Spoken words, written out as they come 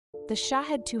The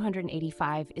Shahed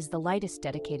 285 is the lightest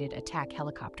dedicated attack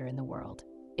helicopter in the world.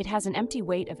 It has an empty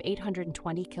weight of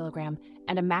 820 kilograms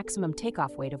and a maximum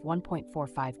takeoff weight of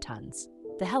 1.45 tons.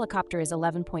 The helicopter is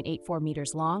 11.84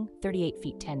 meters long, 38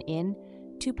 feet 10 in,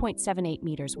 2.78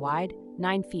 meters wide,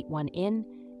 9 feet 1 in,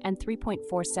 and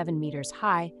 3.47 meters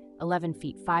high, 11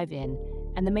 feet 5 in,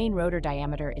 and the main rotor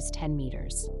diameter is 10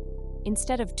 meters.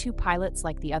 Instead of two pilots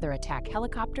like the other attack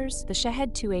helicopters, the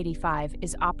Shahed 285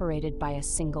 is operated by a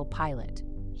single pilot.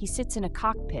 He sits in a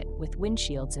cockpit with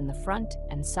windshields in the front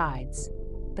and sides.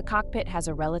 The cockpit has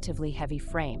a relatively heavy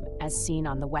frame, as seen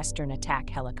on the Western attack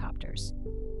helicopters.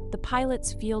 The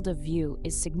pilot's field of view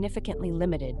is significantly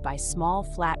limited by small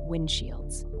flat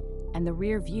windshields, and the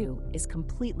rear view is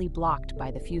completely blocked by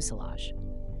the fuselage.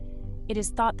 It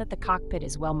is thought that the cockpit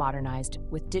is well modernized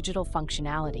with digital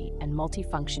functionality and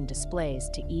multifunction displays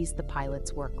to ease the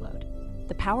pilot's workload.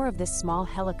 The power of this small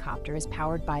helicopter is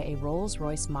powered by a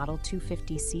Rolls-Royce Model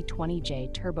 250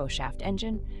 C20J turboshaft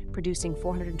engine, producing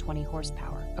 420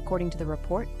 horsepower. According to the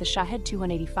report, the Shahed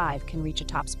 285 can reach a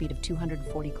top speed of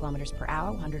 240 km per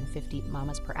hour, 150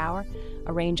 miles per hour,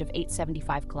 a range of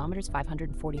 875 km,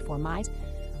 544 miles,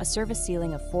 a service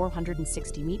ceiling of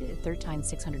 460 meters, 3 times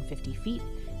 650 feet,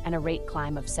 and a rate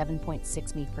climb of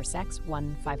 7.6 meters per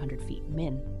second, 500 feet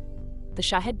min. The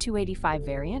Shahed 285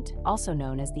 variant, also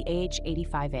known as the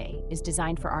AH-85A, is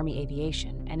designed for Army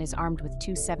aviation and is armed with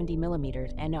two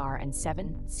 70mm NR and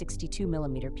 7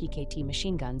 62mm PKT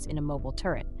machine guns in a mobile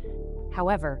turret.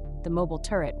 However, the mobile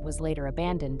turret was later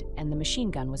abandoned and the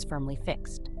machine gun was firmly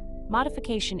fixed.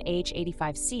 Modification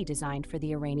AH-85C designed for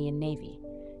the Iranian Navy.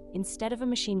 Instead of a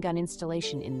machine gun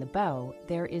installation in the bow,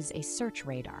 there is a search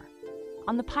radar.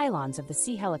 On the pylons of the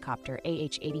Sea helicopter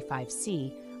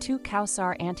AH-85C, two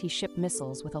Kausar anti-ship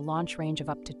missiles with a launch range of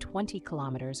up to 20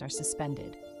 kilometers are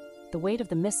suspended. The weight of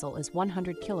the missile is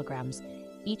 100 kilograms.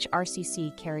 Each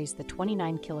RCC carries the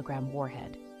 29-kilogram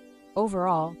warhead.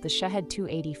 Overall, the Shahed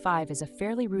 285 is a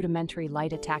fairly rudimentary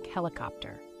light attack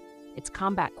helicopter. Its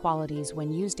combat qualities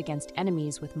when used against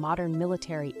enemies with modern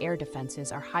military air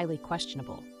defenses are highly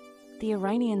questionable. The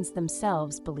Iranians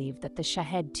themselves believe that the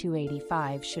Shahed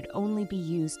 285 should only be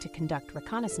used to conduct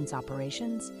reconnaissance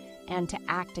operations and to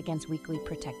act against weakly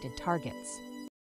protected targets.